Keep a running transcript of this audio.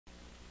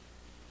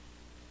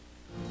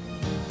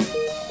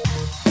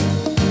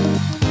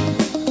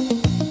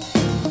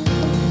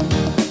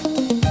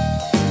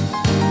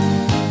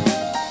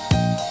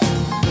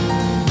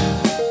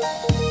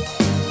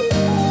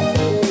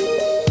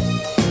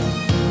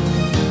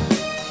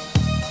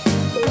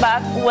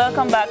back.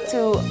 Welcome back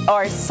to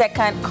our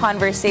second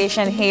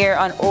conversation here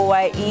on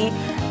OYE,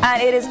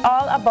 and it is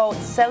all about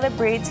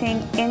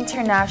celebrating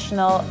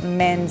International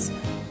Men's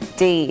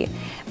Day.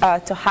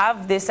 To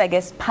have this, I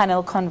guess,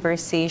 panel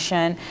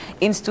conversation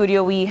in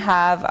studio, we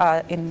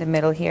have in the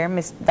middle here,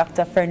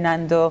 Dr.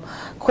 Fernando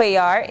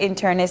Cuellar,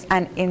 Internist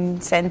and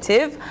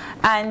Insensitive,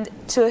 and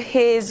to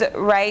his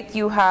right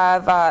you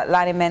have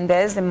Lanny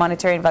Mendez, the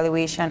Monitoring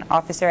Evaluation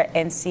Officer at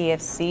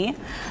NCFC,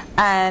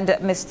 and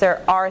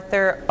Mr.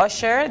 Arthur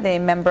Usher, the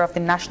member of the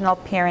National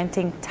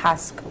Parenting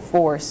Task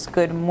Force.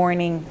 Good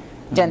morning,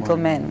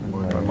 gentlemen.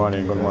 Good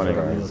morning. Good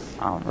morning.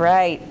 All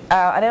right.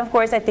 And then, of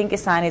course, I think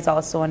Isan is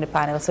also on the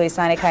panel. So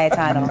Isan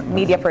Cayetano,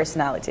 media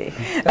personality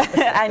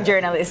and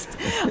journalist.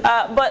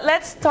 But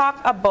let's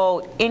talk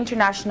about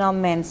International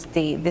Men's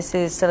Day. This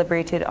is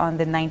celebrated on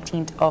the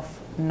 19th of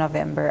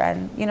November.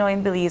 And, you know,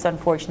 in Belize,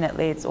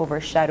 unfortunately, it's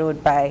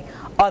overshadowed by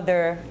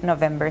other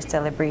November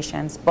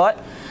celebrations. But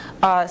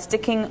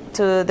sticking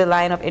to the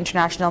line of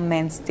International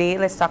Men's Day,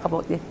 let's talk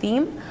about the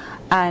theme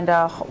and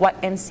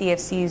what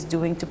NCFC is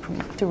doing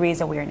to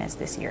raise awareness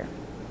this year.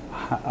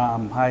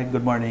 Hi,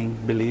 good morning,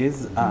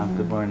 Belize.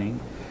 Good morning.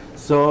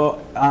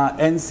 So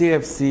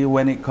NCFC,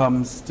 when it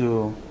comes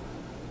to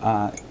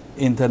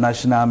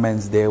International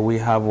Men's Day, we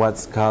have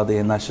what's called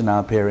the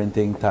National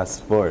Parenting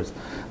Task Force.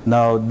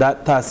 Now,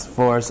 that task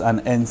force and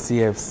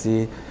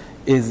NCFC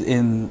is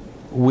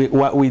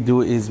what we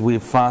do is we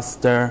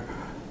foster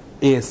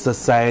a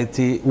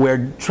society.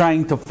 We're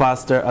trying to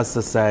foster a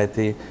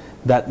society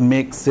that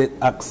makes it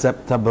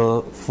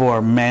acceptable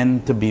for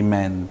men to be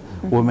men,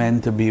 women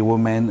to be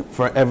women,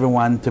 for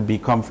everyone to be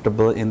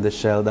comfortable in the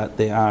shell that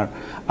they are,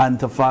 and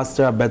to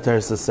foster a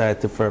better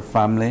society for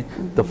family,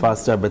 to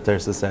foster a better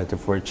society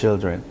for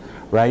children,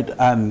 right?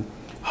 And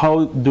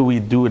how do we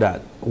do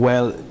that?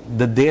 Well,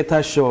 the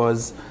data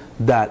shows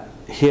that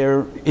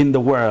here in the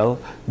world,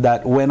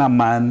 that when a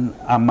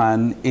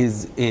man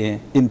is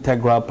an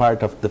integral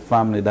part of the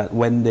family, that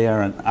when they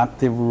are an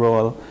active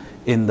role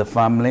in the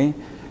family,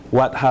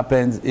 what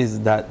happens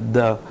is that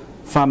the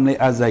family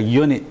as a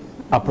unit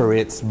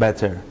operates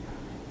better.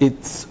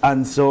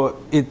 And so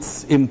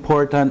it's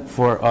important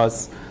for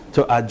us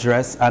to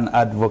address and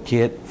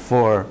advocate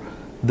for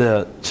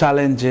the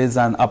challenges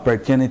and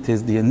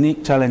opportunities, the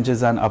unique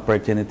challenges and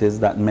opportunities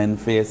that men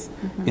face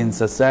in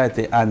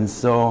society. And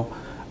so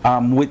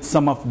with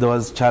some of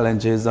those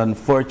challenges,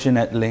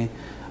 unfortunately,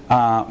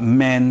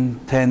 men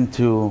tend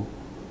to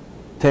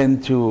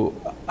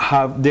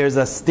have, there's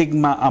a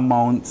stigma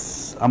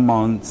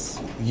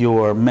amongst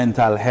your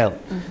mental health.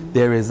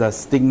 There is a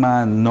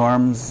stigma and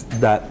norms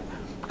that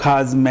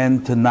cause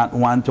men to not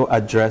want to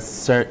address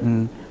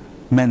certain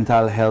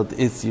mental health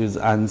issues,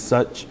 and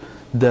such.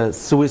 The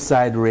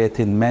suicide rate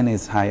in men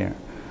is higher.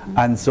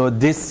 And so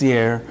this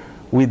year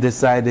we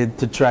decided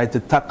to try to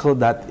tackle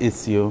that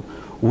issue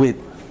with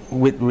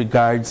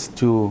regards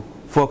to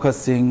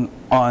focusing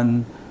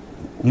on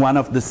one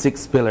of the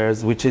 6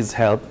 pillars, which is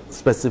health,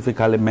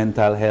 specifically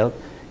mental health,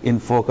 in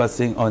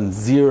focusing on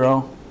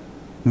zero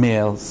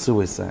male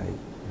suicide.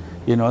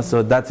 You know,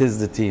 so that is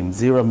the theme,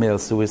 zero male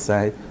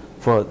suicide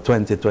for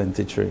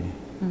 2023.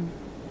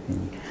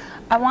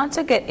 I want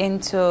to get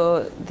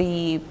into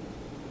the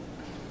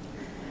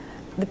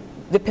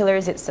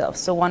pillars itself.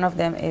 So one of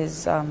them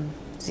is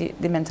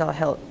the mental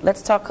health.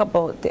 Let's talk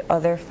about the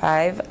other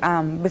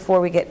 5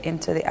 before we get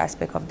into the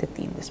aspect of the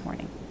theme this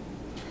morning.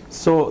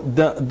 So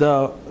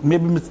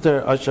maybe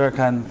Mr. Usher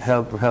can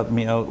help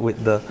me out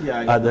with the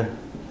other.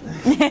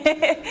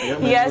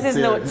 He has his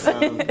notes.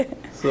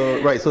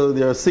 So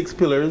there are 6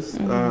 pillars.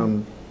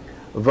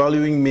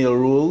 Valuing male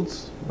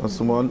roles, that's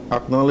one.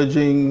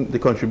 Acknowledging the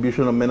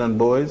contribution of men and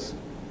boys.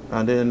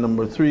 And then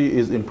number 3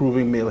 is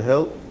improving male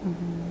health.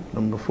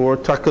 Number 4,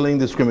 tackling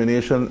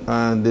discrimination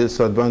and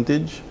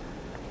disadvantage.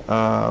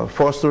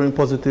 Fostering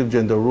positive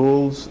gender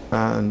roles,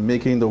 and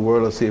making the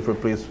world a safer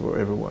place for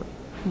everyone.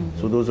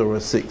 So those are our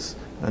 6.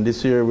 And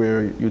this year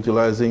we're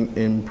utilizing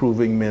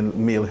improving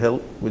male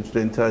health, which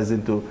then ties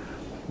into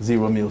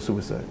zero male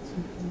suicides.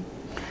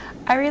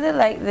 I really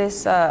like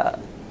this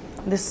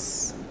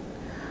this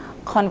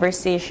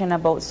conversation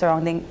about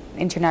surrounding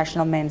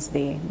International Men's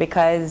Day,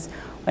 because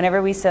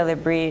whenever we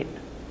celebrate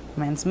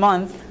Men's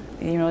Month,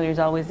 you know, there's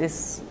always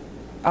this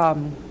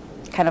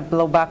kind of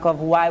blowback of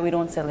why we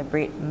don't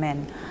celebrate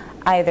men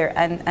either.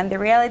 And the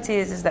reality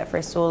is that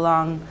for so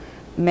long,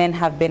 men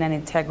have been an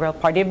integral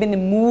part. They've been the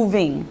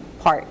moving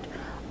part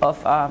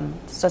of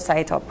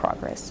societal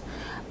progress.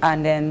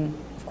 And then,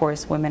 of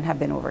course, women have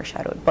been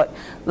overshadowed. But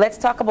let's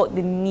talk about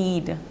the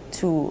need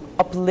to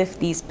uplift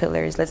these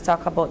pillars. Let's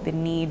talk about the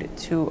need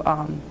to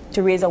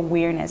raise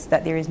awareness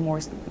that there is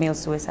more male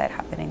suicide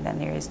happening than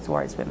there is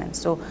towards women.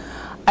 So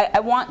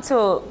I want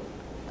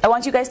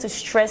you guys to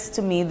stress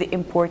to me the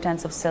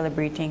importance of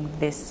celebrating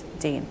this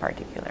day in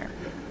particular.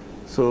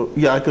 So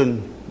yeah, I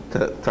can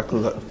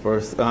tackle that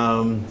first.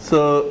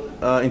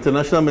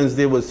 International Men's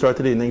Day was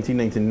started in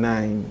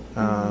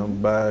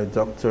 1999 by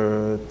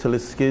Dr.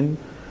 Tilliskin.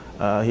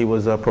 He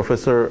was a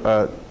professor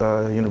at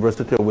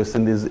University of West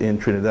Indies in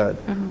Trinidad.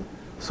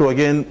 So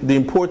again, the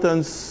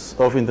importance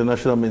of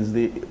International Men's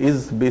Day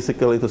is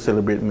basically to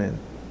celebrate men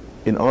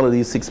in all of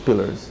these 6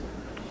 pillars.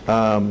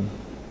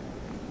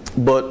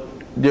 But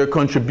their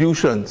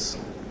contributions,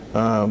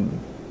 I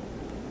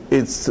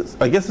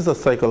guess it's a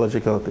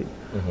psychological thing.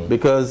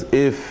 Because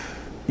if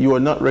you are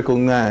not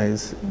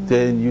recognized,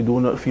 then you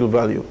do not feel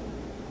value.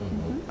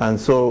 And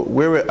so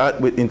where we're at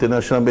with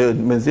International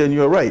Men's Day, and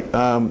you're right,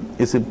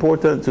 it's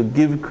important to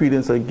give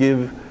credence and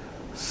give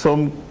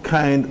some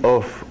kind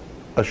of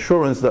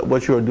assurance that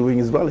what you're doing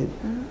is valid.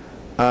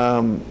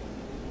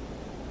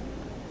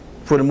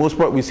 For the most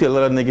part, we see a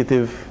lot of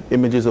negative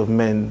images of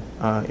men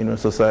in our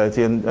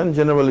society, and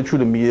generally through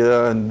the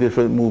media and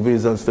different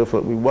movies and stuff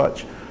that we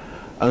watch.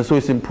 And so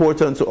it's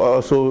important to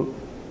also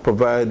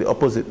provide the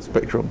opposite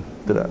spectrum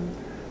to that.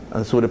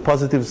 And so the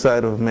positive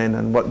side of men,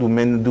 and what do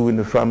men do in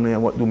the family,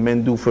 and what do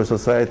men do for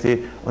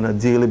society on a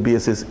daily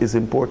basis is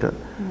important.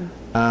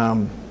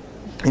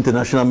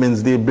 International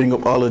Men's Day bring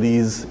up all of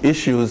these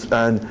issues,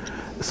 and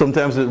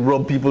sometimes it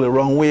rub people the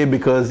wrong way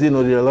because, you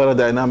know, there are a lot of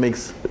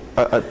dynamics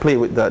at play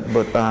with that.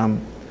 But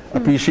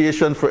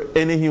appreciation for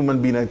any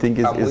human being, I think,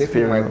 is fair. I'm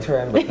waiting my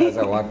turn because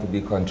I want to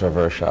be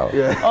controversial.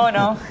 Yeah. Oh,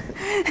 no.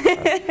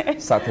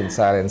 Sat in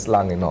silence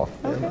long enough.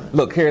 Okay.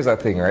 Look, here's the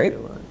thing, right?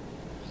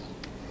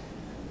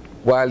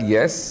 While,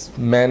 yes,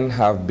 men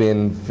have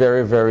been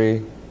very,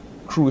 very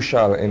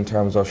crucial in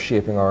terms of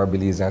shaping our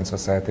Belizean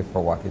society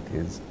for what it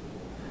is,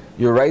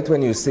 you're right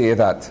when you say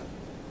that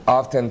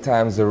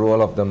oftentimes the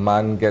role of the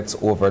man gets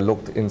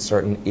overlooked in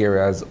certain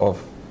areas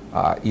of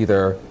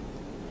either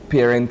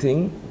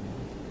parenting,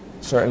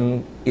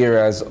 certain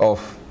areas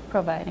of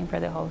providing for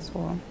the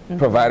household.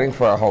 Providing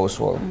for a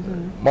household.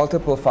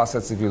 Multiple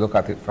facets if you look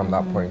at it from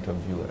that point of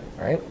view,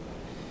 right?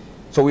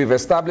 So we've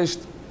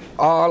established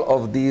all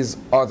of these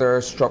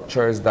other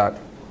structures that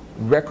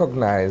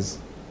recognize,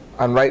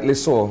 and rightly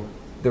so,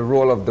 the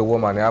role of the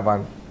woman. You have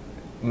a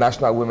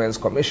National Women's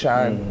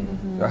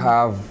Commission, you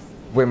have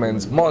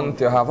Women's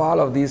Month, you have all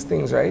of these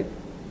things, right?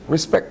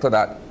 Respect to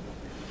that.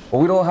 But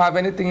we don't have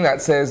anything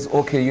that says,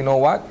 okay, you know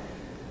what?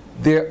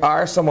 There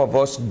are some of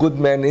us good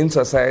men in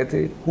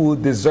society who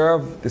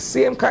deserve the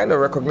same kind of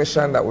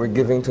recognition that we're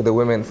giving to the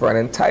women for an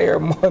entire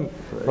month,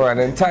 for an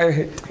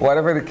entire,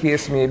 whatever the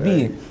case may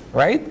be,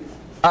 right?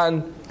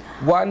 And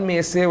one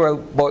may say, well,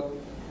 but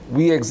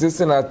we exist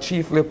in a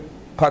chiefly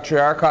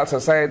patriarchal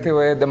society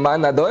where the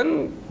man are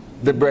done,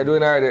 the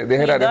breadwinner, the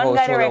head of the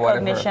household or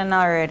whatever. Recognition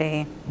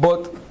already.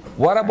 But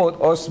what about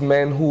us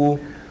men who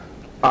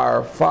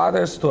are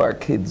fathers to our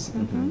kids?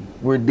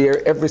 We're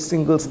there every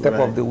single step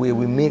of the way.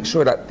 We make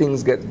sure that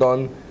things get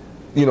done,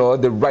 you know,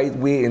 the right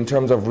way in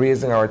terms of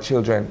raising our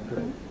children.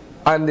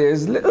 And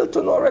there's little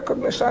to no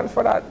recognition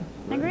for that.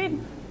 Agreed.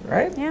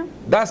 Right? Yeah.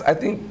 That's, I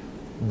think,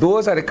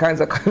 those are the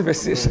kinds of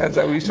conversations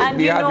that we should be having.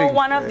 And you know,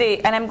 one of the,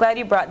 and I'm glad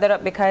you brought that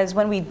up, because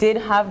when we did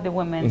have the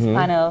women's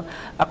panel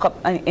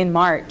in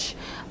March,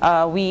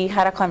 we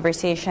had a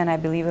conversation, I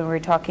believe, and we were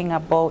talking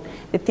about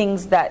the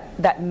things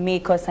that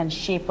make us and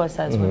shape us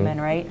as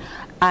women, right?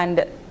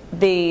 And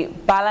the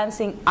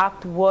balancing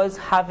act was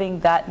having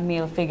that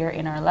male figure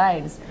in our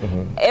lives.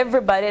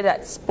 Everybody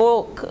that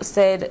spoke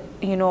said,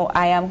 you know,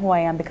 I am who I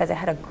am because I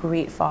had a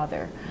great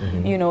father.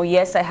 You know,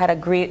 yes, I had a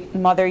great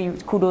mother.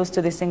 Kudos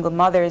to the single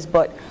mothers,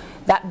 but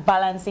that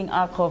balancing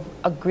act of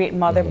a great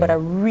mother, but a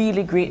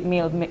really great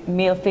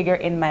male figure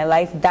in my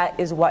life, that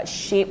is what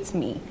shaped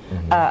me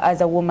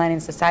as a woman in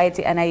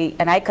society. And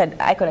I could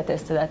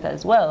attest to that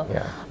as well.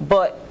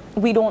 But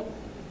we don't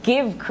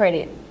give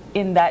credit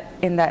in that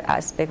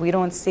aspect. We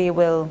don't say,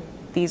 well,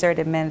 these are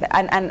the men that,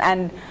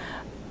 and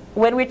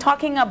when we're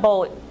talking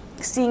about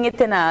seeing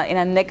it in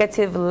a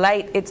negative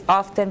light, it's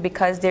often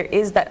because there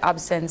is that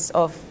absence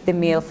of the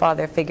male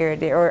father figure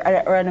there,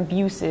 or an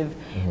abusive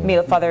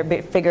male father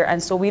figure.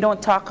 And so we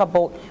don't talk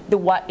about the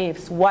what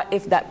ifs. What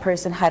if that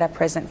person had a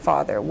present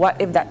father? What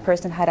if that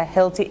person had a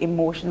healthy,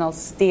 emotional,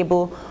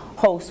 stable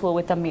household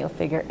with a male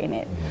figure in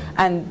it?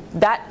 And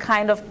that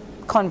kind of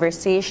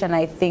conversation,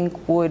 I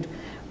think, would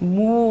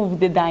move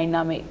the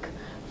dynamic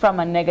from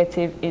a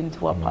negative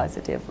into a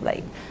positive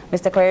light.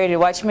 Mr. Cuellar, you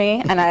watch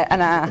me, and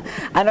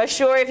I'm not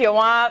sure if you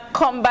want to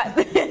combat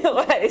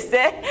what I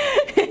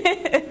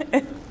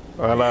said.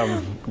 Well,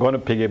 I'm going to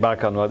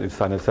piggyback on what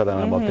Sonny said, and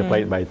I multiply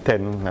it by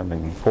 10. I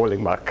mean,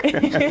 holding back.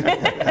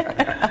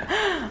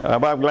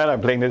 But I'm glad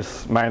I'm playing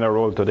this minor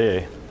role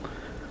today.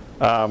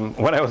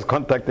 When I was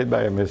contacted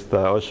by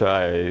Mr. Usher,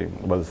 I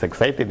was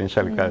excited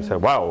initially because I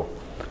said, wow,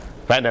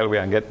 finally we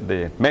can get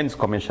the men's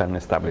commission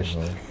established.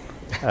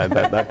 I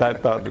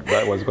thought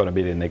that was going to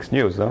be the next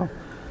news, no?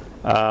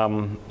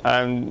 And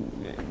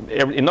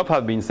enough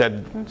has been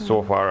said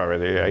so far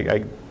already.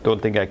 I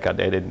don't think I could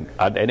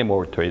add any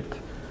more to it.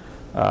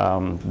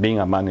 Being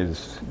a man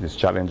is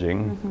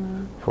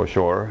challenging, for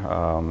sure.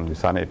 The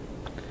Senate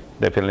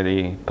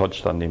definitely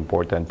touched on the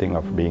important thing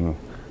of being a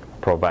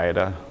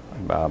provider,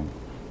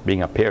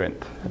 being a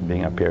parent.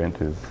 Being a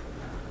parent is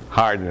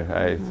hard,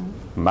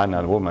 man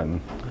and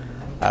woman.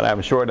 And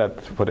I'm sure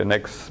that for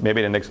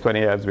maybe the next 20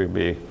 years, we'll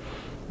be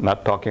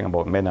not talking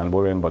about men and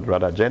women, but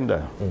rather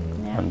gender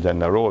and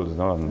gender roles,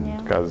 no?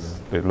 Because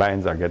the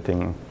lines are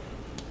getting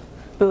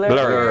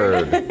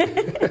blurred.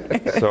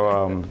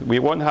 So we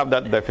won't have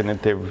that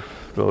definitive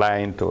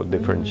line to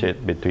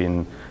differentiate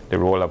between the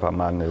role of a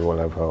man and the role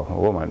of a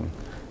woman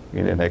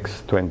in the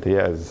next 20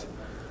 years.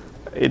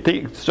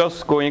 It's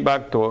just going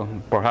back to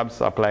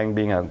perhaps applying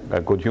being a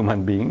good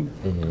human being,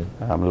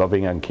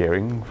 loving and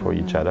caring for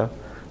each other,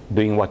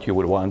 doing what you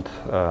would want,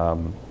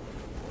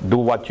 do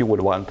what you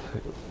would want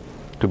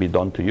to be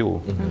done to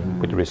you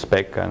with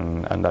respect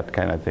and that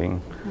kind of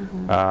thing.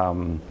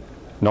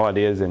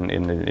 Nowadays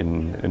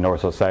in our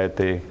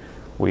society,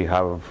 we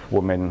have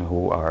women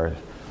who are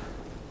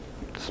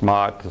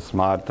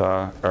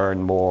smarter,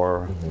 earn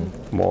more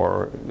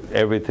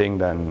everything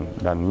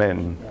than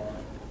men.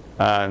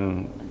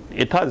 And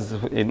it has,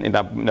 in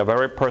a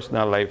very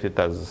personal life, it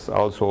has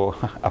also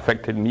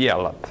affected me a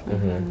lot.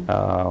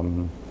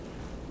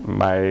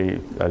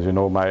 As you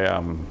know,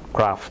 my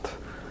craft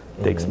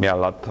takes me a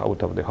lot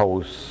out of the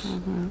house.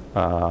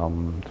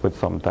 But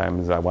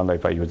sometimes I wonder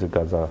if I use it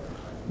as a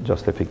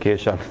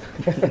justification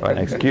or an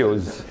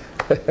excuse.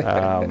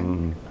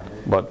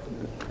 But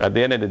at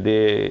the end of the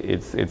day,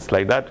 it's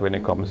like that when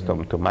it comes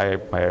to my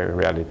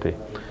reality.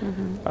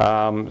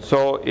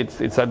 So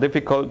it's a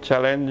difficult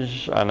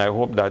challenge, and I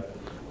hope that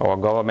our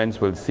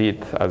governments will see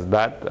it as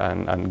that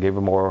and give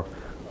more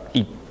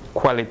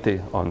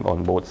equality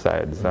on both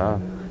sides.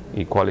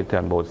 Equality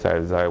on both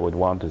sides. I would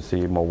want to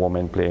see more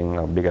women playing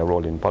a bigger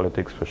role in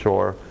politics for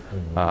sure.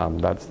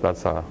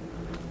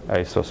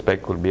 I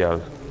suspect could be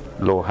a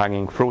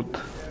low-hanging fruit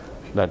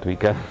that we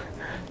can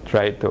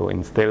try to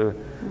instill.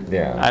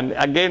 And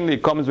again,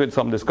 it comes with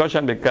some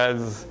discussion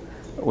because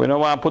we don't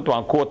want to put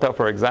one quota,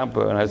 for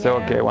example, and I say,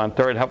 okay,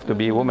 1/3 have to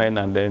be women,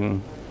 and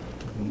then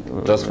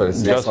just for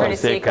the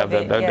sake of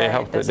it, they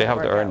have to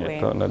earn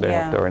it. They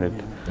have to earn it.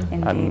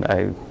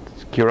 And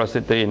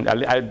curiosity,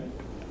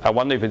 I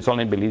wonder if it's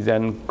only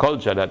Belizean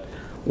culture that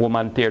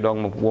woman tear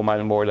down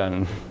woman more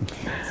than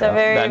so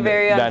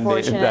very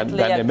unfortunately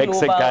than the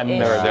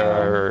Mexican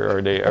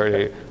or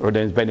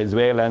the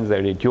Venezuelans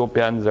or the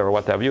Ethiopians or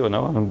what have you,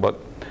 But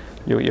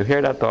you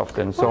hear that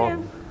often.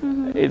 So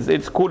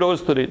it's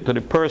kudos to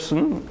the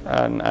person,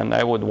 and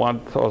I would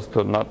want us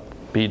to not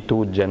be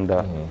too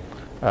gender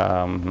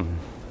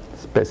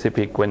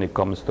specific when it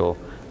comes to,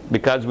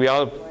 because we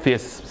all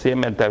face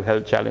same mental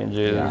health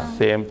challenges,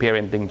 same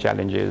parenting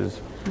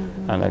challenges,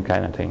 and that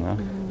kind of thing.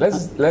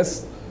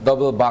 Let's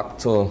double back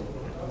to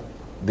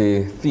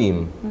the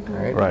theme,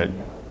 right?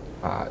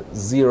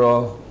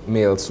 Zero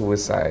male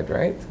suicide,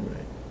 right?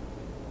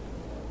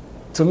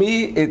 To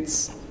me,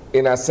 it's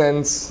in a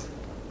sense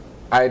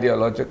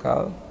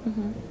ideological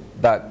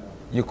that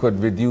you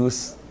could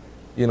reduce,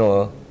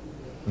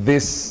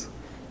 this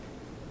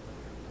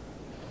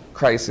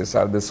crisis,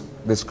 I'll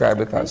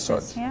describe it as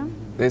such,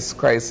 this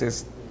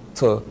crisis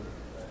to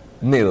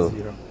nil.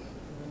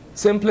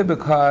 Simply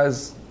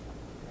because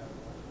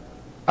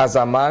as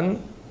a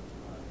man,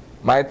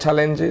 my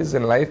challenges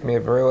in life may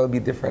very well be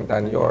different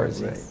than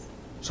yours.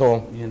 So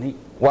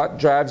what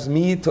drives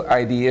me to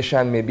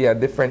ideation may be a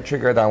different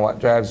trigger than what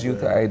drives you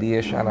to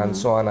ideation, and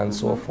so on and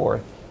so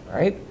forth,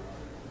 right?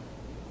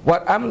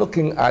 What I'm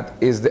looking at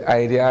is the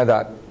idea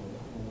that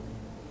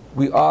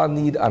we all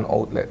need an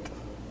outlet,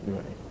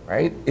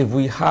 right? If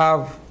we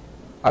have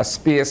a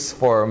space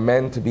for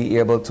men to be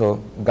able to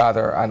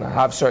gather and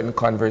have certain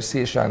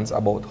conversations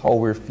about how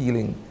we're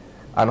feeling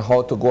and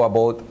how to go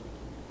about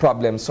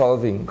problem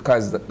solving,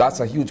 because that's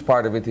a huge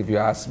part of it, if you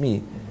ask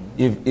me.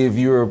 If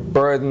you're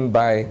burdened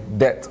by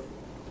debt,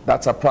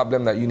 that's a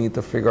problem that you need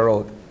to figure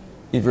out.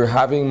 If you're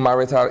having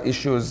marital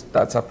issues,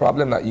 that's a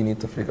problem that you need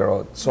to figure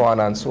out, so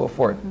on and so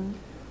forth.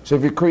 So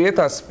if you create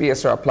a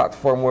space or a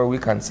platform where we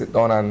can sit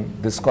down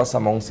and discuss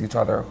amongst each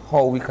other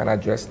how we can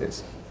address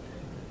this,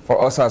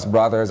 for us as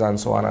brothers and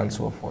so on and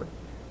so forth,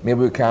 maybe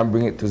we can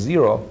bring it to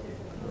zero,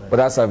 but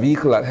that's a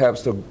vehicle that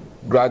helps to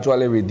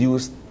gradually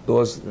reduce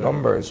those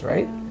numbers,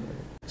 right?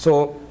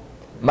 So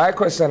my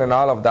question in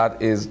all of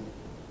that is,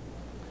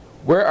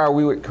 where are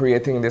we with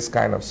creating this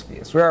kind of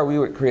space? Where are we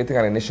with creating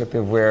an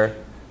initiative where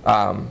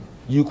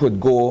you could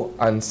go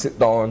and sit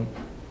down,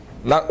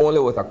 not only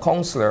with a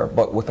counselor,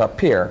 but with a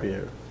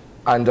peer,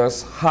 and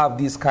just have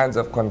these kinds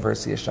of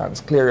conversations,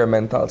 clear your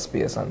mental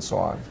space and so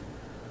on?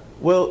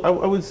 Well, I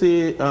would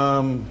say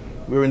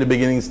we're in the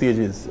beginning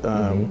stages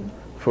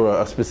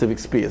for a specific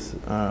space.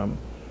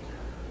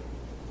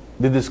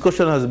 The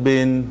discussion has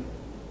been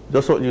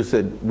just what you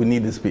said, we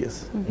need the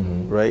space,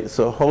 right?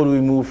 So how do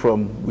we move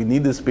from we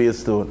need the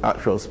space to an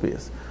actual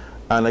space?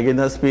 And again,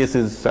 that space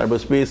is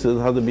cyberspace,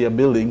 it has to be a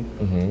building.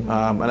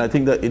 And I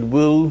think that it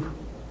will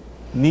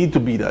need to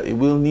be that. It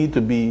will need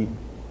to be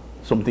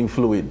something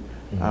fluid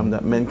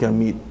that men can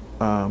meet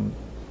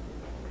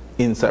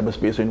in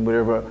cyberspace or in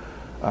wherever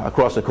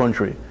across the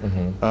country.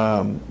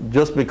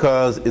 Just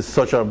because it's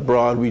such a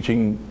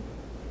broad-reaching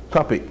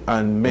topic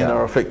and men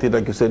are affected,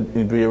 like you said,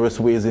 in various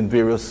ways, in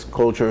various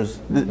cultures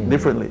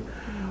differently.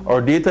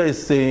 Our data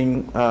is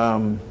saying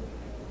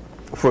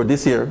for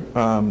this year,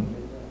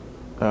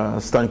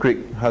 Stan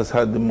Creek has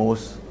had the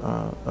most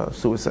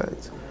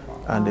suicides,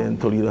 and then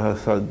Toledo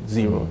has had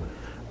 0.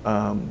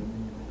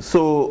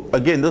 So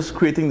again, just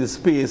creating the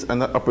space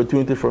and the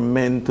opportunity for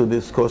men to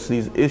discuss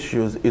these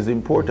issues is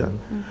important.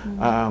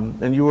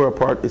 And you were a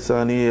part,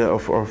 Isani,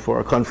 of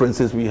our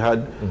conferences. We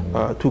had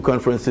 2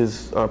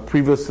 conferences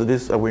previous to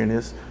this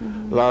awareness.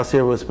 Last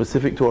year was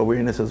specific to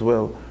awareness as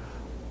well.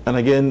 And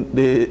again,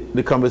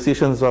 the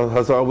conversations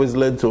has always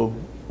led to,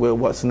 well,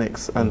 what's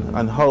next,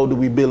 and how do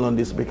we build on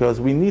this, because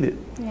we need it.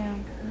 Yeah.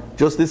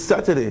 Just this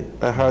Saturday,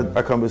 I had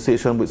a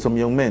conversation with some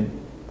young men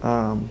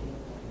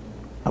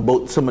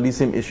about some of these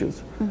same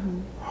issues,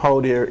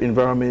 how their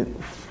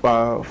environment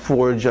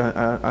forge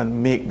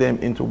and make them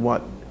into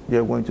what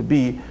they're going to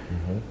be.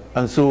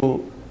 And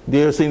so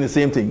they're saying the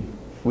same thing.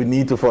 We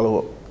need to follow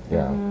up.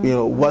 Yeah. You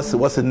know, what's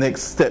the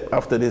next step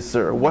after this,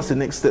 sir? What's the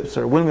next step,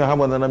 sir? When we have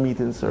another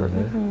meeting, sir?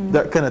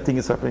 That kind of thing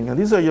is happening. And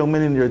these are young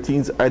men in their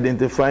teens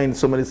identifying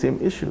some of the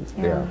same issues.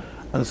 Yeah.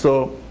 And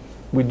so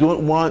we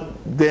don't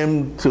want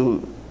them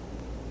to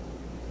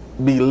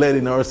be led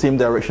in our same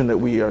direction that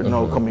we are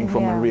now coming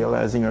from and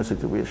realizing our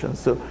situation.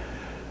 So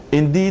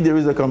indeed, there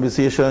is a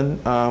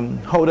conversation.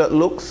 How that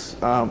looks,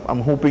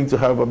 I'm hoping to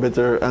have a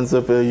better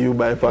answer for you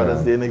by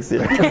Father's Day next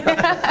year.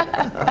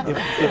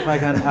 If I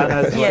can add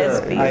as well,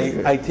 Yes,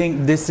 please. I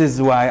think this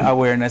is why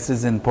awareness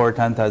is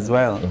important as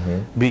well,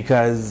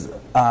 because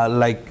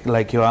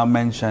like you have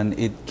mentioned,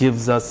 it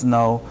gives us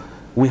now,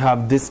 we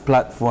have this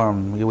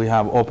platform, we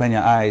have Open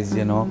Your Eyes,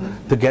 you know,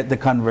 to get the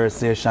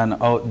conversation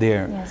out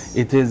there. Yes.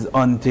 It is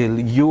until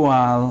you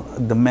all,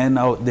 the men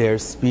out there,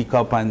 speak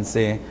up and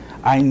say,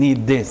 I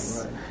need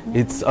this.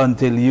 It's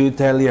until you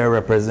tell your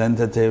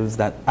representatives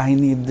that I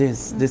need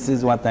this, this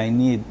is what I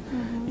need,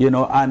 you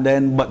know, and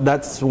then, but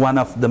that's one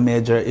of the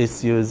major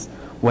issues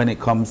when it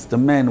comes to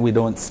men. We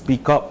don't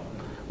speak up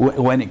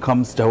when it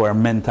comes to our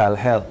mental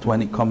health,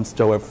 when it comes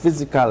to our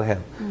physical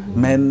health.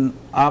 Men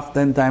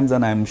oftentimes,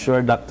 and I'm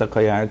sure Dr.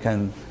 Cuellar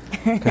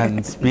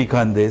can speak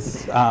on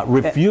this,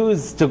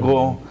 refuse to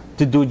go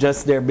to do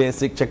just their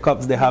basic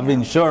checkups. They have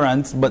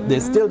insurance, but they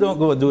still don't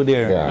go do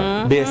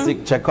their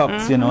basic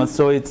checkups, you know.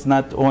 So it's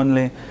not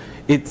only,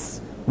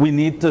 it's, we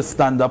need to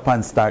stand up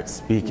and start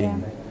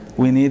speaking.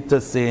 We need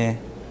to say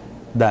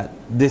that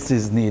this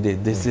is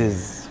needed. This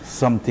is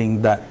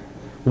something that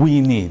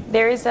we need.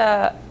 There is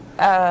a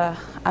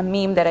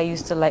meme that I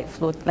used to like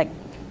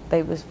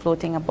that was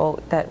floating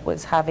about, that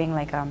was having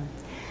like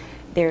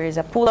there is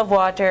a pool of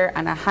water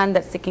and a hand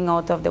that's sticking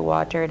out of the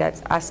water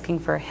that's asking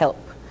for help.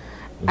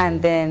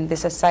 And then the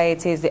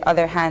society is the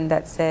other hand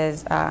that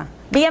says,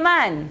 be a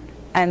man,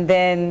 and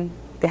then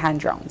the hand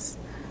drowns,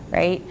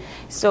 right?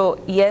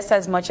 So yes,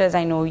 as much as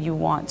I know you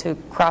want to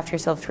craft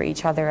yourself for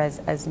each other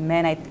as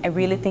men, I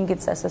really think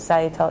it's a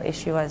societal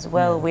issue as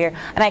well, where,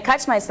 and I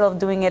catch myself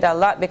doing it a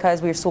lot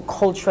because we're so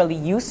culturally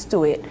used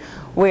to it,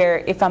 where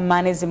if a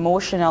man is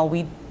emotional,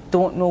 we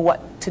don't know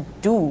what to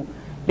do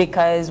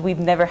because we've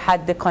never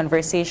had the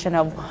conversation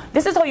of,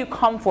 this is how you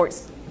comfort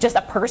just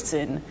a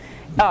person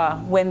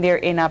when they're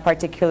in a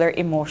particular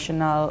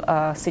emotional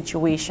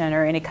situation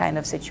or any kind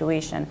of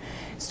situation.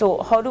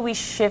 So how do we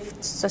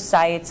shift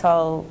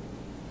societal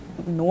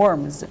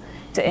norms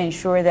to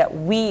ensure that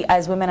we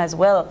as women as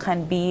well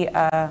can be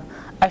a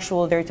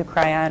shoulder to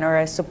cry on or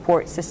a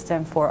support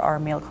system for our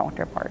male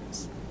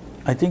counterparts?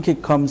 I think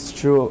it comes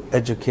through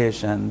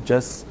education,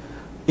 just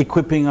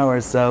equipping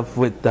ourselves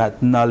with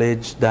that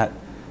knowledge that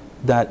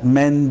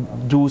men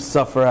do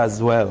suffer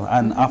as well,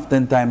 and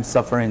oftentimes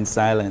suffer in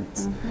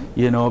silence,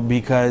 you know,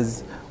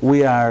 because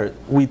we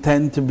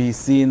tend to be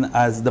seen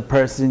as the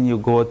person you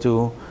go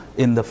to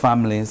in the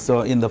family.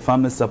 So in the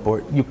family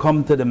support, you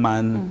come to the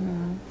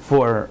man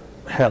for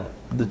help.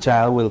 The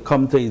child will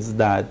come to his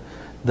dad,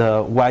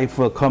 the wife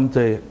will come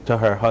to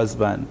her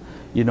husband,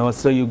 you know,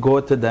 so you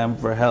go to them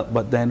for help,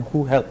 but then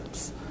who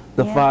helps?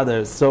 The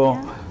father.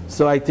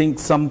 So I think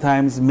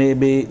sometimes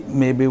maybe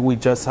we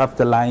just have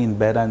to lie in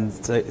bed and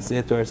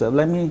say to ourselves,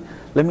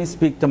 let me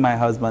speak to my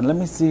husband, let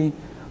me see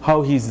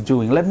how he's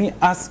doing, let me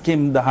ask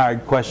him the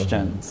hard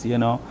questions, you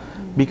know,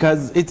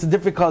 because it's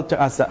difficult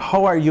to ask that,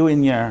 how are you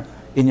in your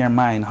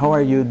mind, how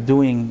are you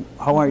doing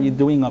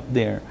up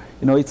there,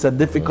 you know, it's a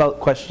difficult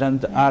question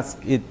to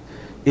ask.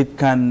 It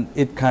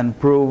can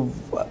prove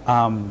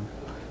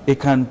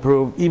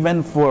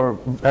even for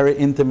very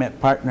intimate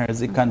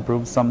partners, it can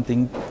prove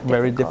something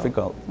very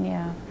difficult.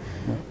 Yeah.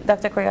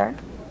 Dr. Cuellar?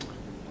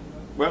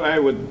 Well, I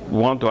would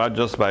want to add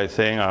just by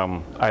saying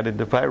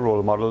identify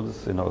role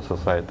models in our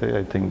society.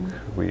 I think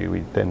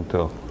we tend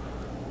to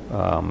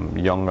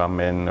younger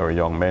men or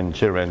young men,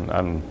 children,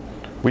 and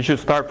we should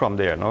start from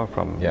there, no?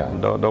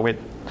 Don't wait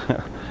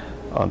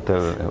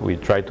until we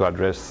try to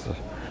address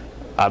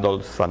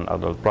adults and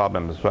adult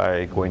problems,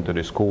 right? Going to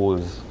the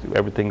schools,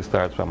 everything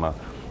starts from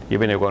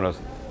even if you're going to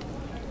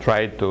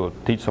try to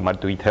teach someone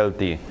to eat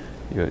healthy,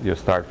 you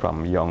start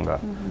from younger.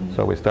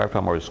 So we start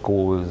from our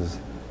schools,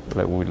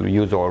 like we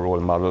use our role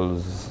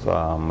models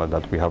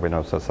that we have in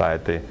our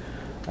society,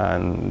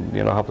 and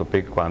you don't have to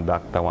pick one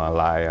doctor, one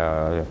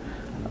liar.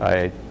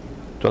 I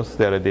just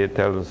the other day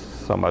tell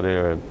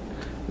somebody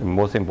the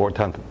most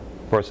important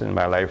person in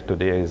my life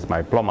today is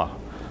my plumber.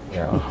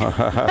 Yeah.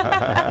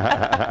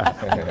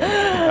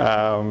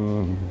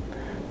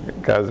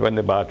 Because when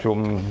the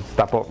bathroom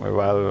stop up,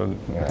 well,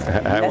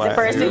 That's the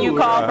person you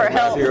call for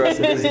help.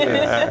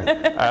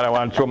 I don't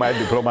want to throw my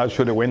diploma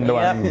through the window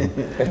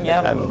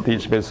and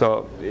teach me.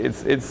 So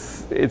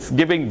it's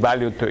giving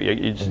value to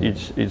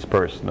each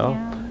person, no?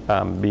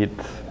 Be it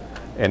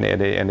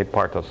any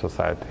part of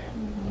society.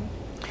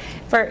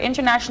 For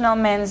International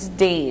Men's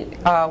Day,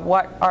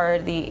 what are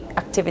the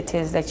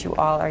activities that you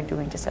all are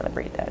doing to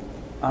celebrate that?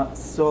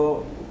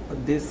 So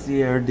this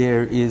year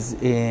there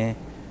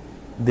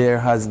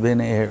has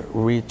been a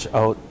reach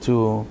out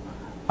to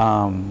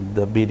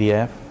the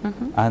BDF,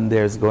 and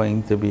there's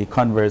going to be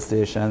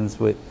conversations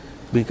with,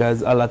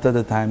 because a lot of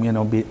the time, you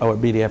know, our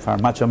BDF are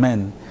macho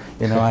men,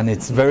 you know, and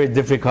it's very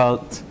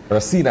difficult.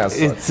 Seen as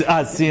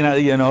you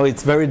know,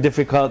 it's very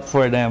difficult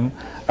for them,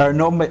 or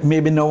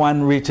maybe no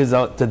one reaches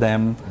out to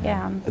them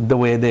the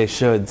way they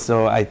should.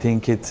 So I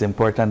think it's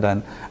important,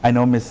 and I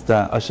know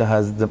Mr. Usher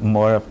has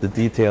more of the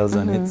details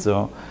on it.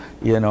 So,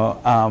 you know,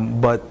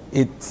 but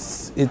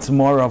it's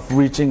more of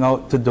reaching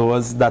out to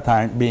those that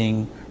aren't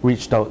being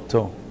reached out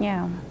to.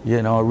 Yeah.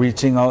 You know,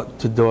 reaching out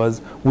to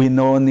those we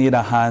know need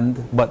a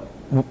hand, but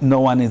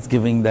no one is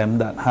giving them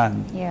that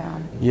hand. Yeah.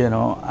 You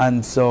know,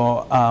 and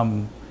so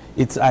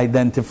it's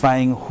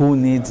identifying who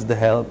needs the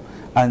help,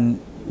 and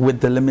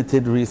with the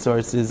limited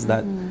resources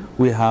that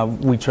we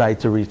have, we try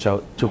to reach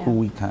out to who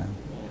we can.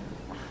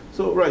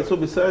 So, right, so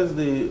besides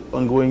the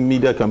ongoing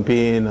media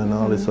campaign and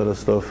all this sort of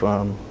stuff,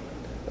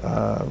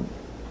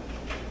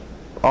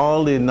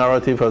 all the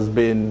narrative has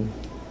been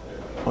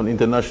on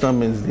International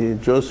Men's Day,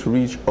 just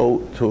reach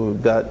out to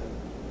that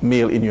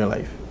male in your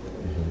life.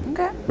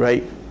 Okay.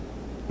 Right?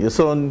 Your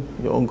son,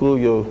 your uncle,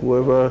 your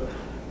whoever,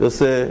 just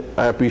say,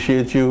 I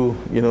appreciate you.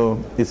 You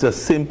know, it's a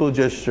simple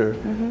gesture,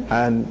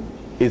 and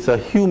it's a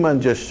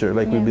human gesture,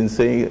 like we've been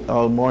saying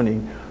all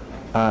morning.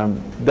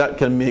 That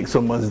can make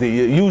someone's day.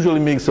 It usually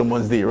makes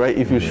someone's day, right?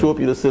 If you show up,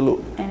 you just say,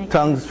 look,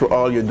 thanks for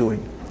all you're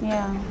doing.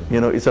 Yeah.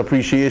 You know, it's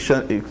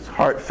appreciation, it's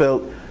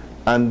heartfelt,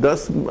 and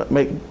that's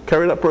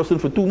carry that person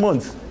for 2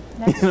 months.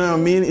 You know what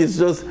I mean? It's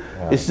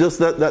just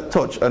that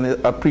touch and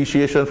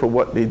appreciation for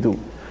what they do.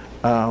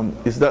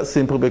 It's that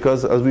simple,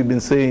 because as we've been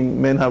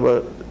saying, men have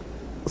a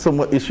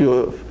somewhat issue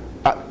of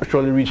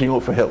actually reaching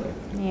out for help.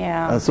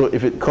 Yeah. And so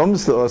if it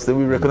comes to us, then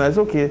we recognize,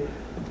 okay,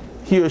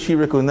 he or she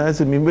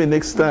recognizes me, maybe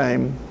next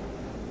time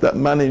that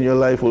man in your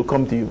life will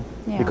come to you,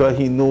 because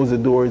he knows the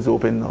door is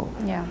open now.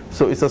 Yeah.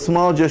 So it's a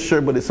small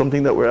gesture, but it's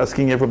something that we're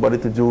asking everybody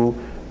to do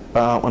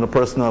on a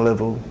personal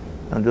level,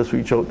 and just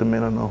reach out to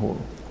men on a whole.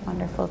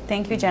 Wonderful.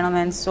 Thank you,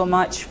 gentlemen, so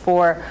much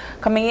for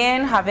coming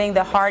in, having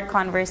the hard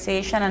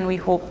conversation, and we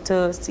hope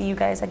to see you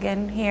guys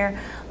again here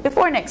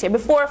before next year,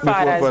 before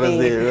Father's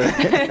Day.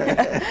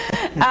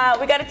 Right?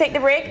 We got to take the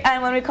break,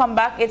 and when we come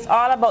back, it's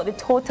all about the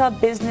Total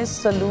Business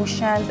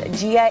Solutions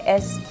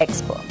GIS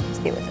Expo.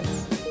 Stay with us.